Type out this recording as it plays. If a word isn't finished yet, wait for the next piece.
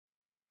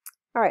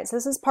All right, so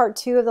this is part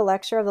 2 of the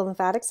lecture of the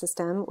lymphatic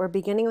system. We're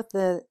beginning with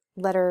the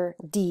letter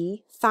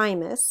D,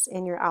 thymus,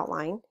 in your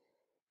outline.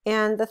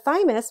 And the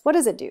thymus, what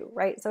does it do,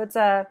 right? So it's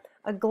a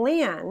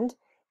gland,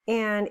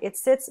 and it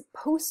sits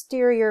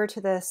posterior to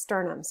the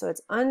sternum. So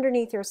it's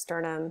underneath your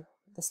sternum,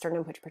 the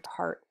sternum which protects the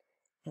heart,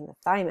 and the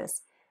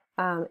thymus.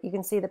 You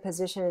can see the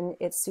position,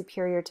 it's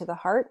superior to the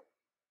heart.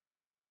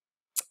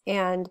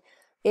 And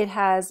it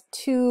has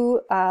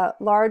two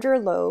larger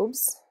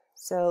lobes.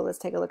 So let's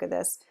take a look at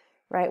this,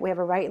 right? We have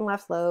a right and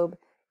left lobe,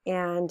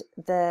 and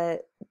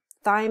the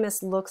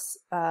thymus looks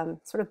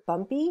sort of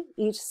bumpy.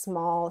 Each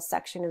small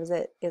section of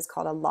it is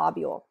called a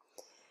lobule.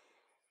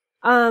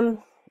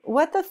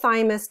 What the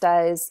thymus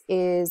does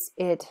is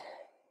it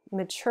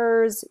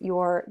matures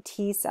your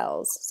T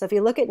cells. So if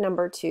you look at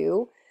number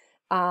 2,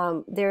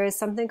 there is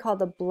something called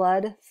the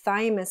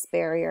blood-thymus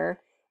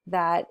barrier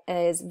that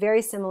is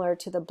very similar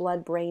to the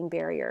blood-brain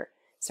barrier.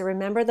 So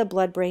remember the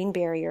blood-brain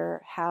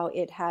barrier, how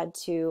it had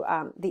to,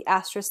 the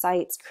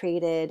astrocytes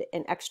created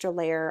an extra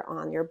layer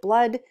on your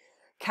blood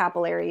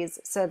capillaries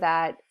so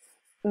that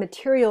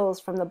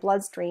materials from the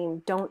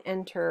bloodstream don't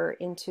enter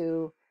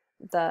into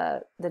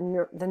the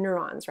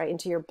neurons, right,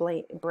 into your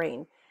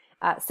brain.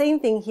 Same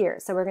thing here.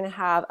 So we're going to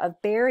have a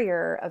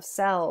barrier of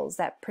cells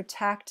that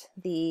protect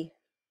the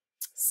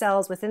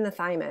cells within the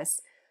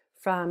thymus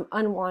from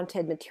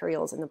unwanted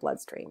materials in the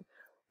bloodstream.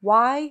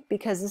 Why?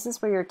 Because this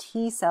is where your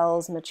T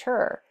cells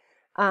mature.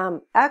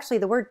 Actually,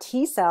 the word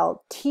T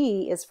cell,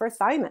 T is for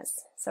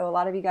thymus. So a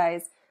lot of you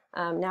guys,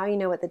 now you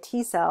know what the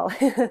T cell,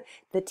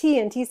 the T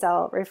in T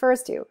cell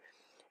refers to.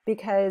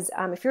 Because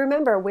if you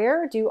remember,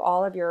 where do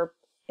all of your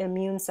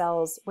immune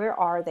cells, where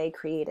are they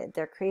created?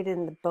 They're created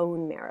in the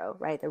bone marrow,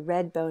 right? The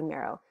red bone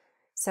marrow.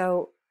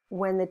 So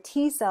when the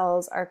T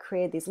cells are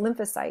created, these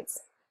lymphocytes,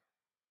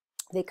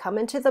 they come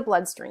into the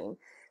bloodstream,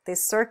 they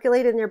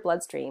circulate in your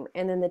bloodstream,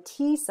 and then the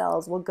T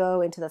cells will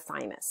go into the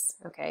thymus,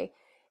 okay?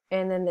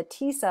 And then the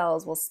T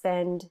cells will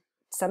spend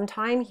some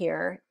time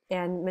here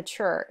and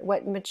mature.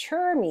 What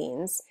mature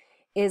means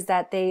is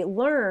that they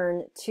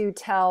learn to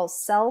tell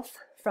self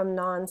from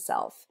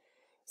non-self.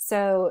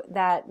 So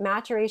that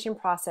maturation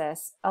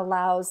process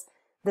allows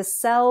the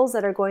cells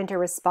that are going to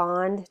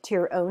respond to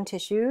your own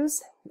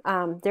tissues,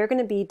 they're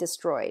going to be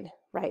destroyed,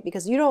 right?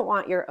 Because you don't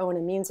want your own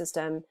immune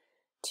system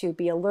to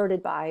be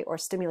alerted by or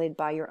stimulated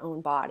by your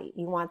own body.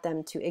 You want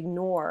them to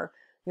ignore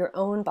your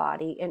own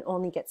body and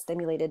only get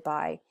stimulated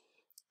by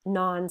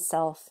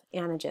non-self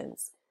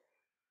antigens.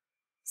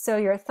 So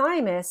your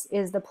thymus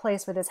is the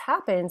place where this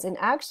happens, and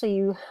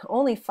actually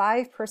only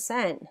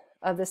 5%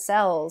 of the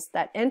cells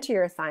that enter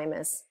your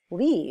thymus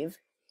leave,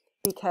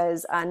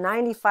 because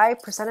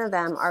 95% of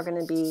them are going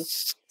to be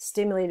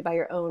stimulated by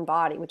your own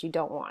body, which you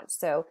don't want.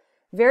 So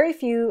very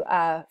few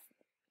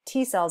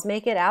T cells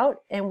make it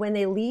out, and when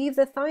they leave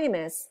the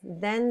thymus,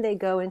 then they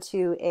go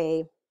into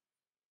a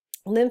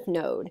lymph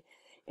node,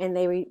 and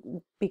they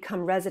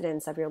become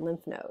residents of your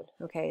lymph node.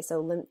 Okay,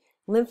 so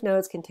lymph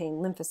nodes contain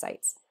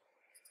lymphocytes.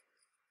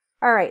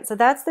 All right, so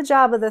that's the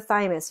job of the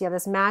thymus. You have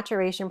this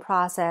maturation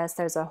process.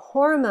 There's a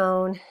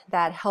hormone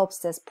that helps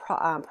this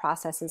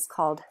process. It's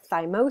called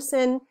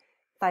thymosin.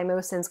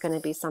 Thymosin is going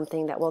to be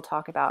something that we'll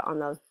talk about on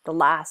the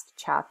last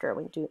chapter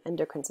when we do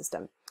endocrine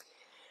system.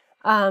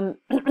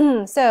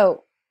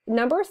 So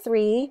number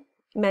 3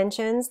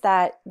 mentions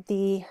that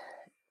the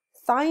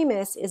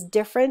thymus is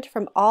different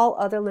from all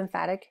other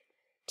lymphatic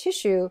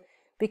tissue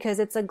because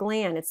it's a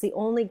gland. It's the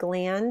only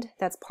gland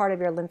that's part of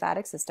your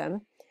lymphatic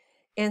system.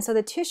 And so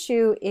the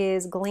tissue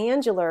is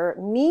glandular,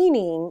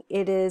 meaning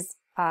it is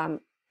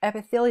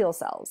epithelial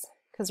cells.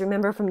 Because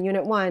remember from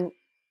Unit 1,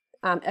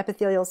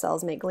 epithelial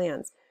cells make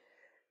glands.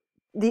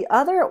 The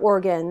other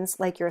organs,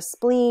 like your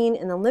spleen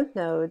and the lymph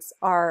nodes,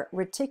 are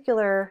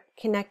reticular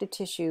connective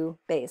tissue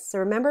based. So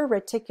remember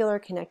reticular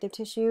connective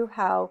tissue,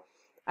 how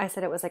I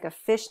said it was like a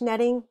fish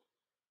netting,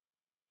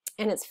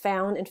 and it's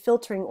found in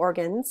filtering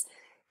organs.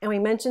 And we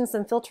mentioned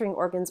some filtering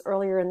organs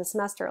earlier in the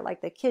semester,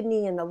 like the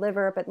kidney and the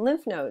liver, but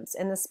lymph nodes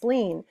and the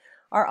spleen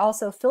are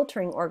also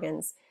filtering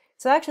organs.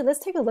 So actually, let's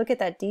take a look at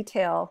that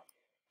detail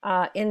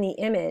in the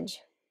image.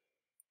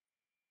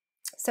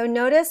 So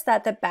notice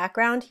that the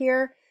background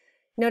here,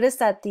 notice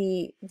that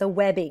the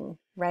webbing,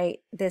 right,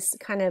 this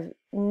kind of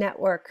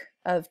network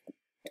of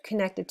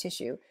connective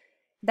tissue,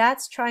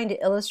 that's trying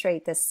to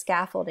illustrate the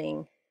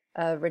scaffolding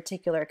of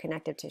reticular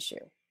connective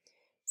tissue.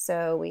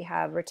 So we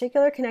have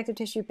reticular connective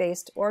tissue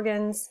based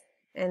organs,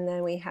 and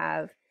then we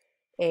have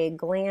a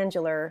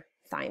glandular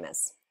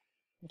thymus.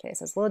 Okay,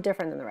 so it's a little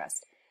different than the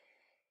rest.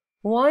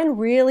 One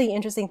really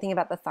interesting thing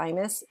about the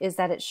thymus is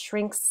that it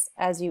shrinks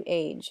as you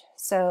age.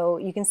 So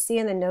you can see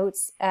in the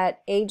notes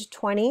at age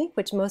 20,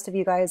 which most of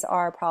you guys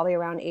are probably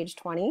around age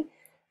 20,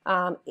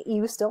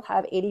 you still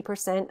have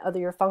 80% of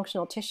your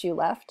functional tissue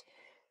left.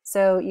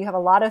 So you have a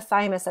lot of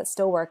thymus that's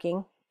still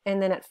working. And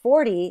then at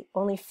 40,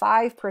 only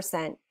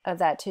 5% of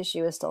that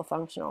tissue is still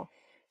functional.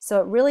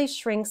 So it really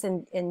shrinks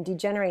and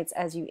degenerates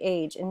as you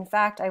age. In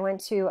fact, I went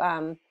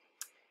to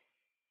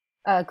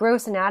a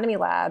gross anatomy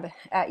lab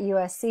at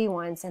USC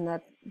once,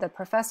 and the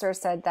professor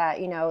said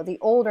that, you know, the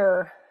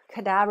older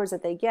cadavers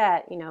that they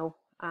get,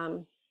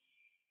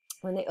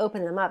 when they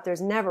open them up,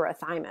 there's never a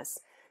thymus.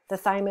 The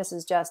thymus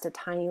is just a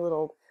tiny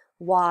little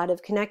wad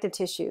of connective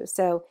tissue.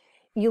 So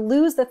you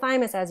lose the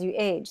thymus as you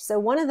age. So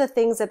one of the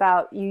things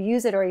about you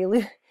use it or you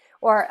lose,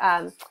 or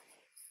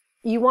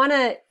you want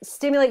to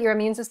stimulate your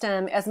immune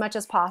system as much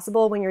as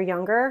possible when you're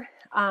younger,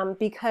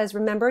 because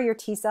remember, your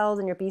T cells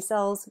and your B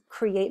cells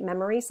create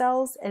memory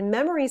cells, and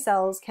memory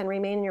cells can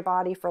remain in your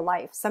body for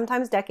life,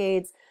 sometimes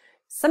decades,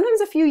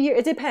 sometimes a few years.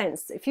 It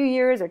depends, a few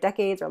years or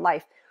decades or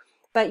life.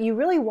 But you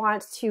really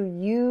want to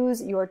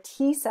use your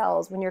T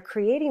cells when you're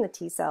creating the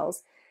T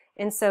cells.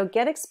 And so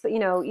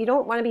you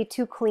don't want to be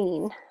too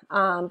clean,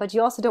 but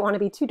you also don't want to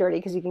be too dirty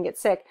because you can get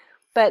sick.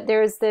 But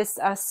there's this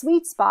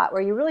sweet spot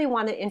where you really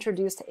want to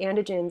introduce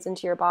antigens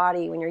into your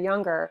body when you're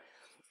younger,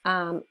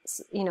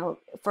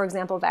 for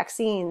example,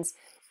 vaccines,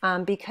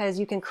 because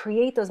you can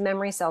create those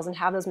memory cells and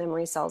have those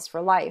memory cells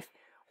for life.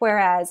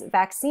 Whereas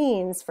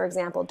vaccines, for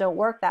example, don't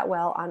work that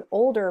well on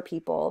older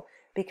people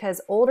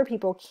because older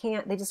people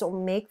they just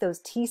don't make those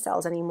T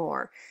cells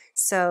anymore.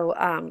 So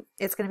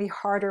it's going to be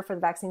harder for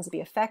the vaccines to be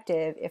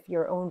effective if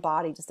your own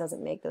body just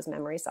doesn't make those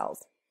memory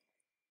cells.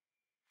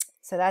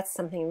 So that's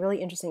something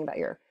really interesting about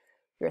your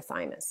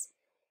thymus.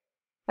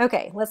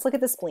 Okay, let's look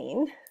at the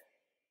spleen.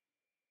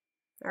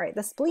 All right,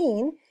 the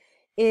spleen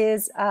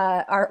is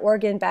our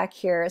organ back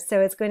here.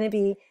 So it's going to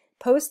be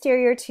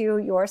posterior to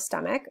your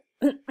stomach,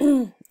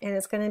 and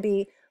it's going to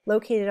be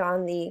located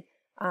on the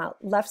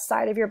left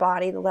side of your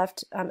body, the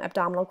left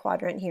abdominal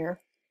quadrant here.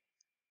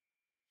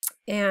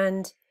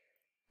 And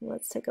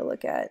let's take a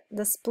look at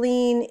the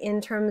spleen.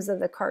 In terms of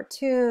the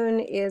cartoon,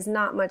 is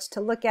not much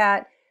to look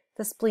at.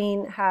 The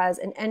spleen has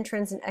an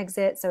entrance and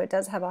exit, so it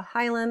does have a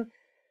hilum.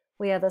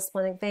 We have a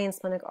splenic vein,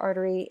 splenic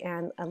artery,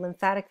 and a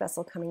lymphatic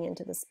vessel coming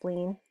into the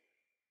spleen.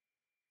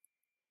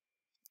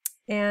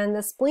 And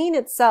the spleen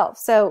itself,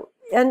 so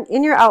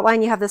in your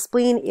outline you have the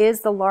spleen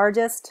is the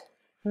largest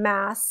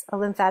mass of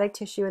lymphatic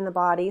tissue in the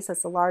body, so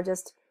it's the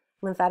largest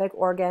lymphatic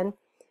organ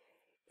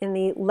in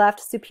the left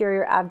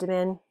superior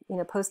abdomen,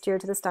 posterior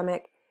to the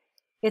stomach.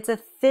 It's a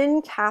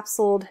thin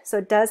capsuled, so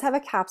it does have a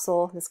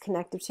capsule, this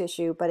connective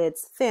tissue, but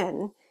it's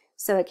thin,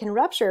 so it can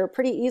rupture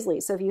pretty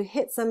easily. So if you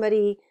hit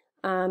somebody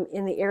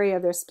in the area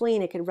of their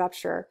spleen, it could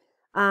rupture.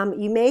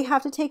 You may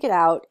have to take it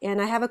out,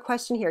 and I have a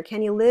question here.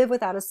 Can you live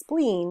without a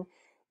spleen?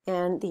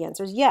 And the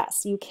answer is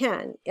yes, you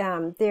can.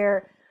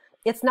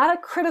 It's not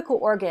a critical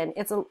organ.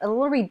 It's a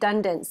little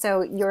redundant.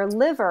 So your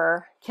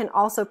liver can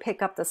also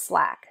pick up the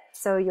slack.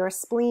 So your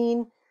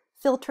spleen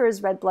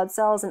filters red blood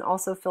cells and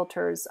also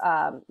filters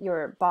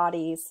your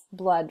body's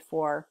blood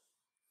for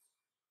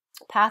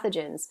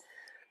pathogens.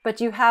 But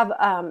you have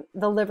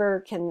the liver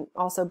can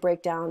also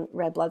break down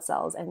red blood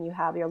cells, and you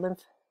have your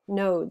lymph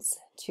nodes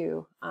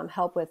to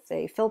help with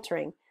the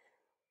filtering.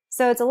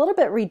 So it's a little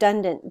bit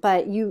redundant,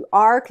 but you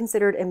are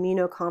considered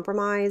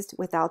immunocompromised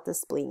without the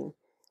spleen.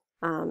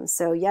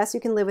 So yes, you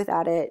can live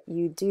without it.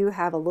 You do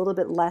have a little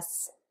bit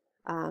less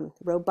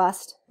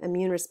robust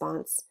immune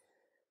response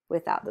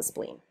without the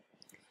spleen.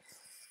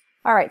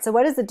 All right, so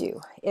what does it do?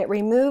 It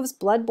removes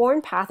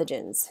blood-borne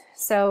pathogens.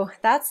 So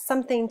that's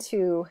something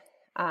to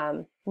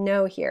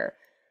know here.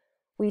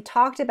 We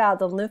talked about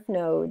the lymph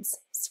nodes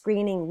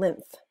screening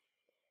lymph,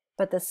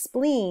 but the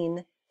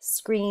spleen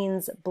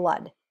screens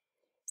blood.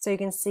 So you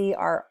can see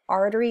our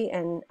artery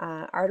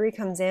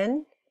comes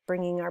in,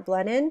 bringing our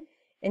blood in,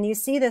 and you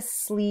see this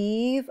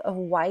sleeve of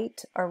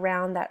white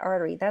around that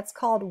artery. That's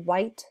called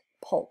white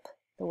pulp.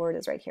 The word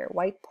is right here,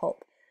 white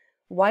pulp.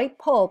 White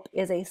pulp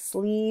is a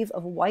sleeve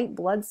of white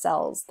blood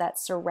cells that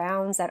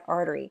surrounds that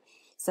artery.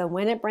 So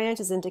when it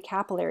branches into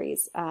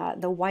capillaries,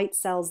 the white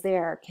cells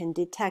there can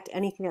detect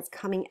anything that's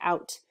coming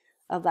out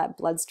of that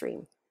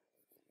bloodstream.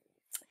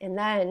 And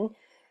then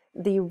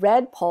the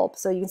red pulp,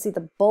 so you can see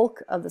the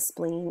bulk of the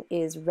spleen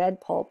is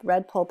red pulp.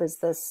 Red pulp is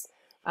this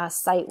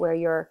site where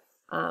your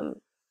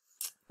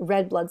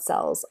red blood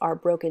cells are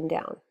broken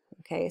down.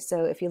 Okay,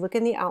 so if you look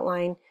in the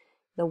outline,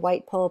 the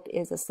white pulp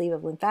is a sleeve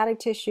of lymphatic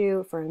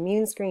tissue for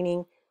immune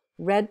screening.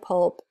 Red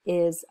pulp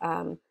is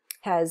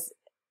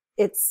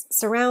it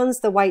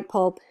surrounds the white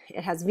pulp.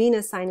 It has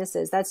venous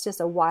sinuses. That's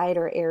just a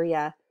wider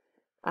area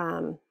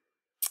of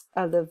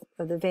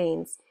the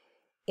veins.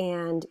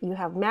 And you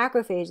have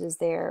macrophages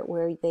there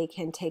where they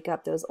can take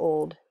up those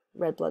old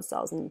red blood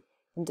cells and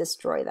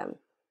destroy them.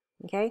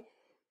 Okay,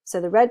 so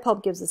the red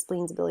pulp gives the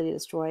spleen's ability to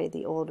destroy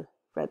the old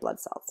red blood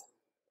cells.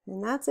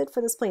 And that's it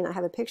for the spleen. I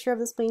have a picture of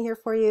the spleen here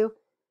for you.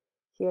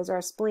 Here's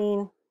our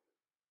spleen.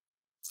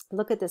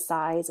 Look at the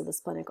size of the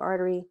splenic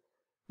artery,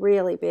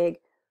 really big.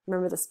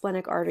 Remember, the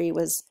splenic artery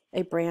was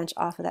a branch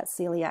off of that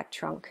celiac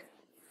trunk.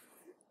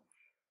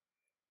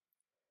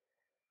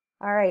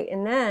 All right,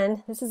 and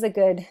then this is a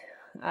good,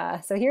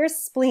 so here's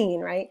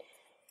spleen, right?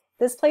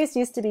 This place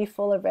used to be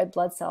full of red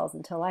blood cells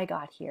until I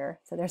got here.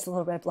 So there's a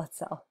little red blood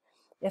cell.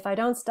 If I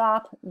don't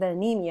stop the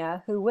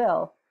anemia, who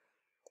will?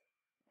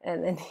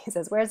 And then he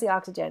says, where's the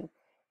oxygen?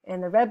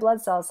 And the red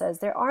blood cell says,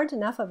 there aren't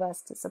enough of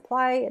us to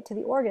supply it to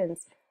the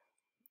organs.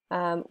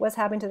 What's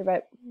happening to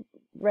the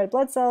red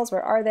blood cells?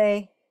 Where are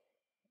they?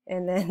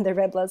 And then the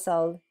red blood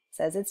cell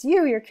says, it's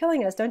you, you're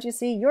killing us. Don't you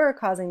see? You're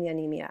causing the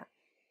anemia.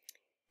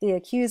 They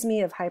accuse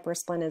me of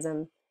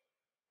hypersplenism.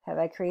 Have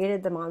I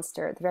created the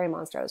monster, the very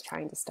monster I was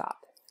trying to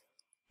stop?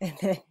 And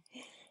then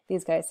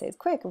these guys say,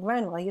 quick,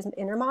 run while he's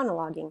inner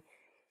monologuing.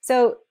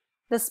 So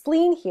the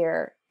spleen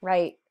here,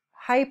 right?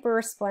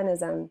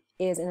 Hypersplenism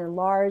is an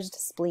enlarged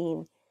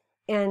spleen.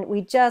 And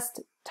we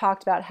just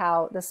talked about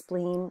how the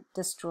spleen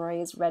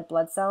destroys red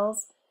blood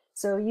cells.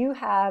 So you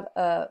have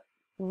a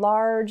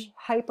large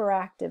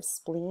hyperactive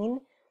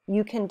spleen,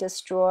 you can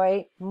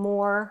destroy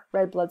more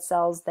red blood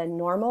cells than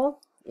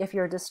normal. If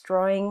you're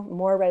destroying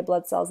more red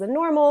blood cells than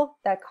normal,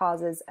 that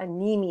causes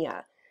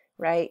anemia,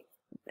 right?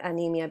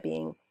 Anemia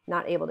being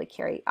not able to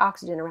carry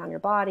oxygen around your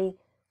body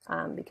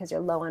because you're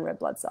low on red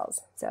blood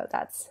cells. So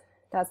that's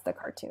the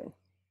cartoon.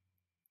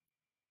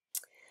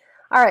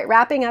 All right,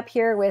 wrapping up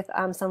here with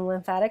some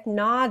lymphatic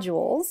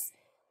nodules.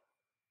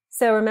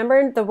 So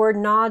remember, the word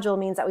nodule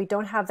means that we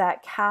don't have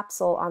that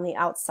capsule on the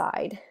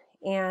outside.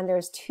 And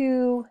there's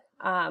two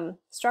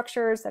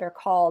structures that are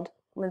called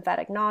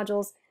lymphatic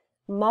nodules,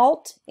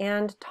 malt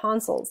and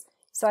tonsils.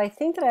 So I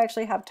think that I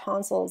actually have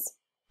tonsils.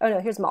 Oh no,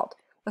 here's malt.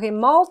 Okay,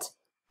 malt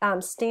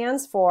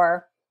stands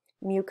for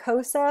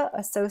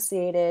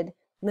mucosa-associated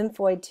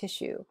lymphoid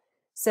tissue.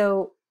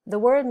 So the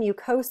word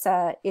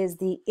mucosa is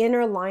the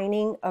inner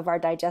lining of our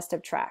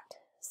digestive tract.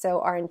 So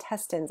our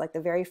intestines, like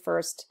the very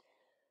first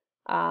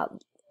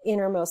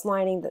innermost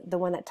lining, the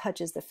one that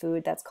touches the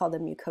food, that's called the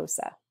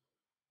mucosa.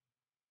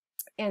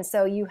 And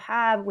so you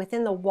have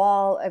within the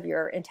wall of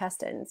your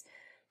intestines,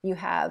 you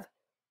have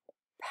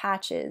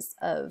patches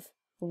of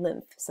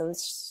lymph. So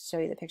let's show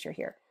you the picture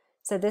here.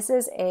 So this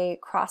is a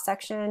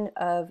cross-section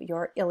of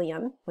your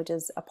ileum, which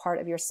is a part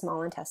of your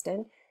small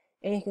intestine.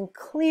 And you can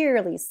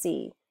clearly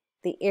see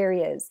the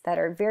areas that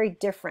are very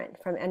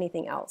different from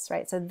anything else,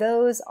 right? So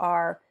those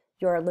are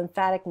your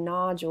lymphatic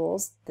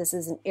nodules. This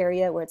is an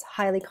area where it's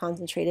highly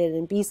concentrated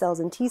in B cells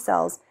and T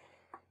cells.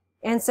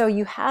 And so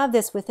you have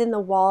this within the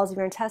walls of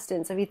your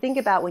intestines. So if you think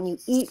about when you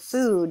eat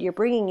food, you're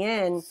bringing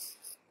in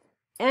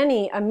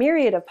a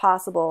myriad of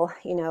possible,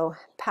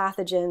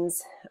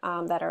 pathogens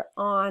that are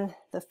on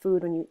the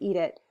food when you eat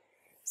it.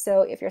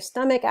 So if your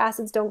stomach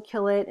acids don't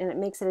kill it and it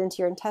makes it into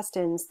your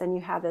intestines, then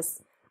you have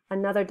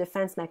another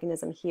defense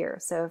mechanism here.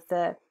 So if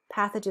the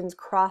pathogens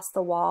cross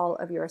the wall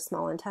of your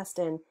small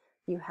intestine,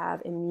 you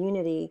have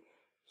immunity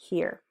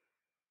here.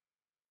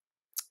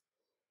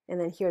 And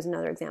then here's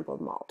another example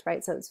of malt,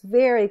 right? So it's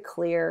very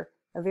clear,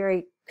 a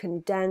very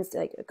condensed,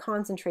 like a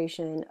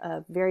concentration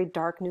of very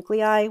dark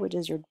nuclei, which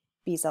is your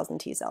B cells and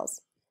T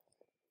cells.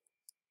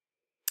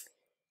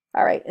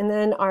 All right, and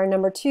then our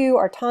number two,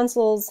 our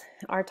tonsils.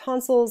 Our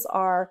tonsils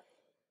are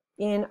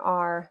in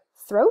our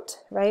throat,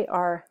 right?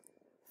 Our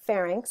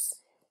pharynx.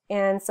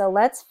 And so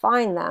let's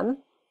find them.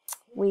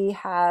 We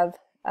have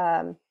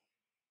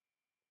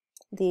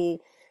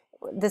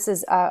this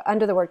is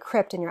under the word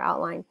crypt in your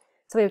outline.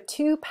 So we have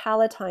two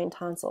palatine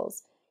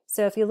tonsils.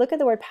 So if you look at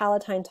the word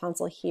palatine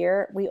tonsil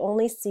here, we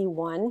only see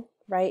one,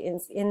 right?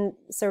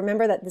 So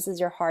remember that this is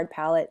your hard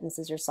palate and this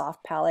is your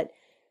soft palate.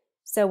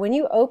 So when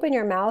you open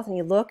your mouth and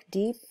you look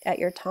deep at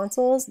your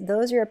tonsils,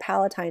 those are your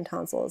palatine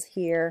tonsils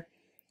here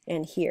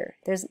and here.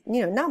 There's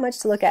not much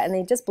to look at, and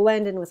they just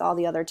blend in with all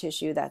the other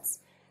tissue that's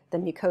the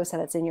mucosa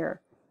that's in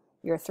your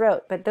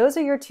throat. But those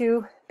are your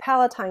two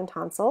palatine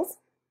tonsils.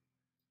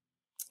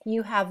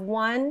 You have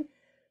one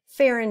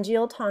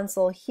pharyngeal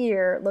tonsil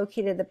here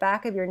located at the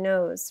back of your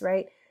nose,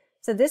 right?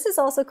 So this is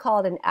also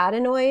called an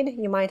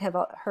adenoid. You might have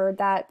heard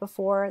that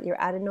before,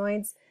 your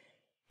adenoids.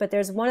 But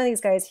there's one of these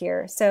guys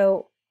here.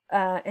 So,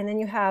 and then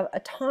you have a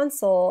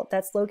tonsil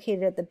that's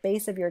located at the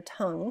base of your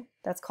tongue.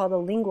 That's called a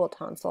lingual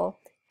tonsil.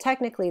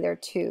 Technically, there are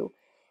two.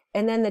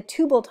 And then the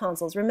tubal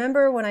tonsils.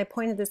 Remember when I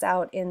pointed this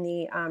out in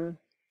the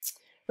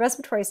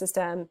respiratory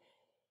system,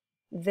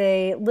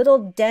 the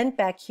little dent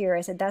back here,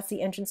 I said that's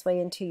the entranceway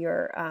into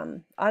your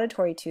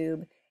auditory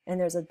tube, and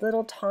there's a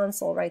little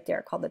tonsil right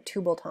there called the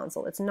tubal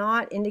tonsil. It's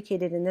not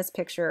indicated in this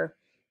picture,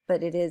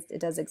 but it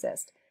does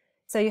exist.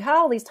 So you have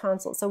all these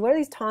tonsils. So what are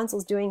these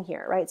tonsils doing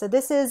here, right? So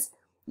this is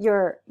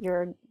your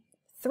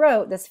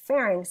throat, this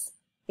pharynx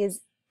is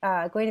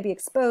going to be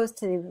exposed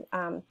to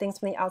things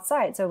from the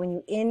outside. So when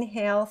you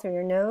inhale through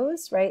your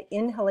nose, right,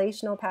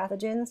 inhalational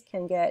pathogens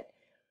can get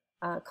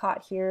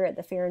caught here at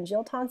the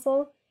pharyngeal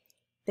tonsil.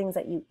 Things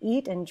that you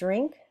eat and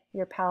drink,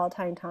 your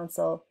palatine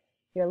tonsil,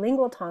 your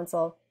lingual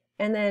tonsil,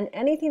 and then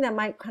anything that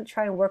might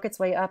try and work its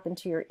way up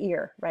into your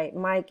ear, right,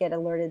 might get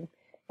alerted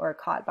or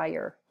caught by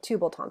your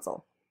tubal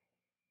tonsil.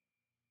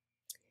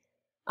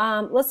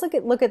 Let's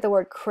look at the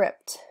word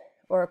crypt,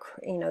 or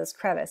this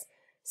crevice.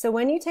 So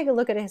when you take a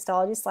look at a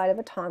histology slide of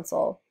a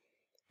tonsil,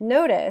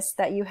 notice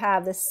that you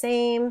have the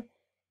same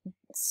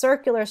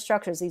circular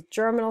structures, these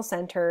germinal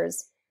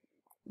centers,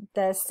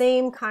 the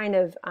same kind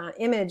of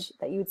image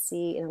that you would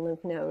see in a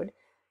lymph node,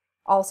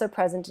 also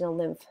present in a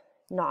lymph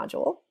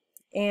nodule.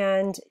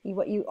 And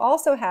what you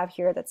also have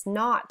here that's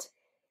not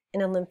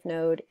in a lymph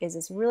node is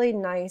this really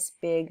nice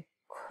big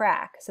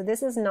crack. So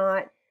this is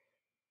not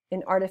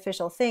an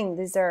artificial thing.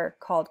 These are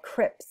called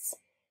crypts.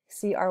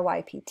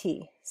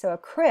 C-R-Y-P-T. So a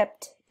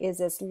crypt is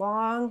this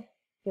long,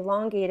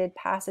 elongated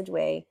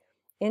passageway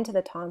into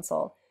the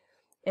tonsil.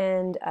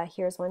 And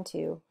here's one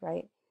too,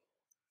 right?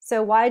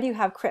 So why do you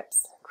have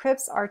crypts?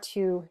 Crypts are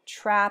to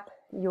trap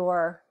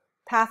your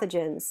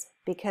pathogens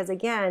because,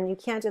 again, you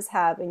can't just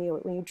have, when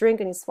you drink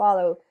and you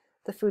swallow,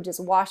 the food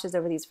just washes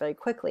over these very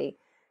quickly.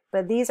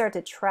 But these are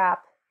to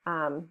trap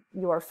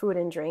your food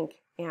and drink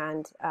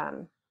and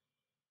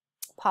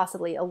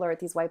possibly alert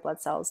these white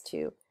blood cells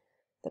to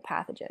the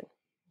pathogen.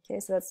 Okay,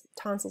 so that's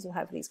tonsils will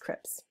have these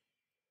crypts.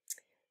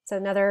 So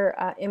another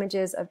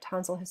images of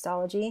tonsil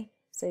histology.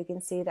 So you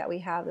can see that we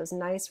have those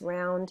nice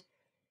round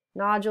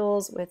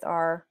nodules with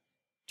our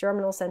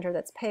germinal center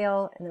that's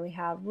pale, and then we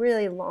have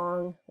really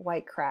long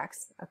white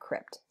cracks, a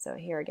crypt. So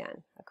here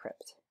again, a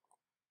crypt.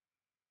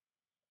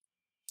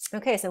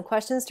 Okay, some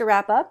questions to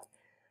wrap up.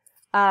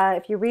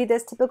 If you read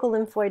this, typical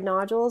lymphoid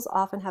nodules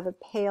often have a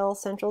pale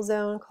central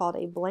zone called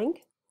a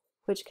blank,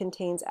 which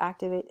contains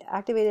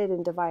activated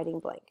and dividing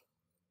blank.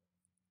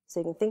 So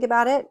you can think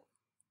about it.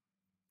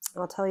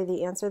 I'll tell you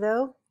the answer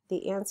though.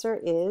 The answer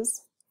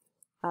is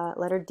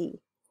letter D.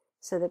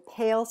 So the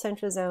pale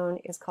central zone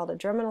is called a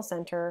germinal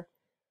center,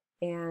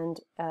 and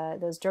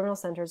those germinal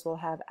centers will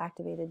have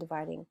activated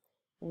dividing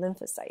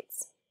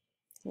lymphocytes.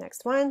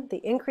 Next one,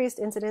 the increased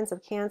incidence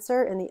of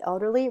cancer in the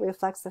elderly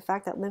reflects the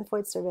fact that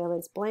lymphoid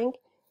surveillance blank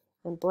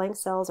and blank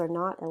cells are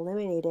not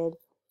eliminated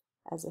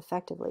as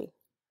effectively.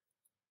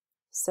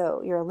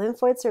 So your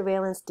lymphoid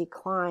surveillance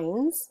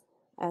declines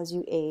as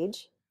you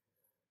age.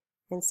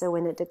 And so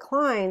when it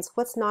declines,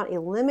 what's not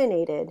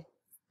eliminated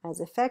as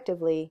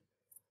effectively?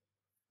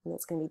 And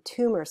that's going to be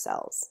tumor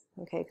cells,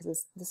 okay,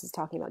 because this is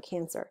talking about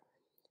cancer.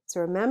 So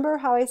remember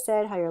how I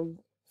said how your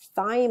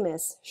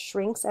thymus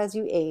shrinks as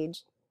you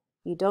age.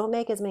 You don't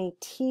make as many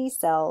T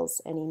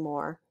cells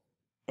anymore.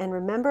 And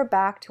remember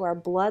back to our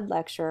blood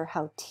lecture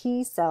how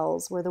T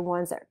cells were the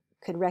ones that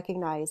could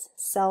recognize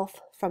self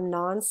from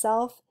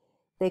non-self.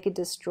 They could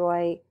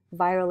destroy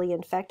virally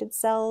infected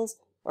cells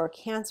or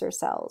cancer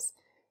cells.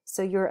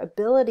 So your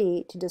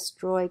ability to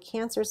destroy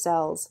cancer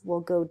cells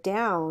will go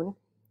down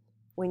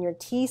when your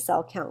T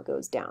cell count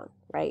goes down,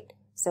 right?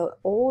 So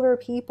older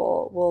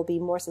people will be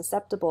more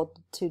susceptible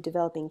to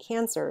developing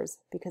cancers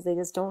because they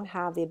just don't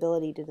have the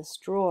ability to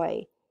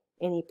destroy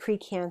any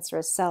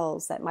precancerous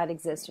cells that might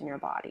exist in your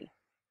body.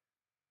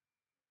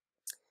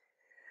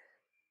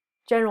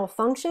 General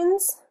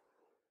functions,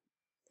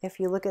 if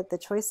you look at the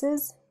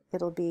choices,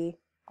 it'll be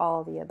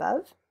all of the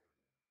above.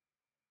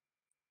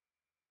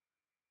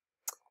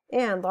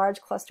 And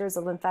large clusters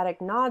of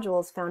lymphatic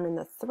nodules found in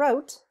the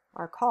throat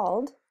are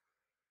called,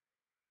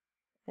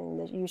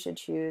 and you should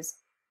choose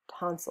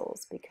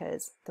tonsils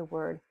because the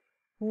word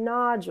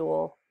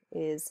nodule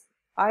is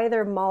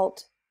either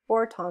malt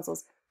or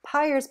tonsils.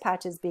 Peyer's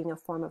patches being a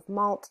form of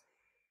malt,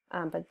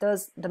 but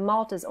the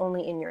malt is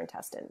only in your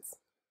intestines.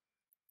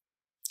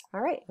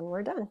 All right, and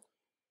we're done.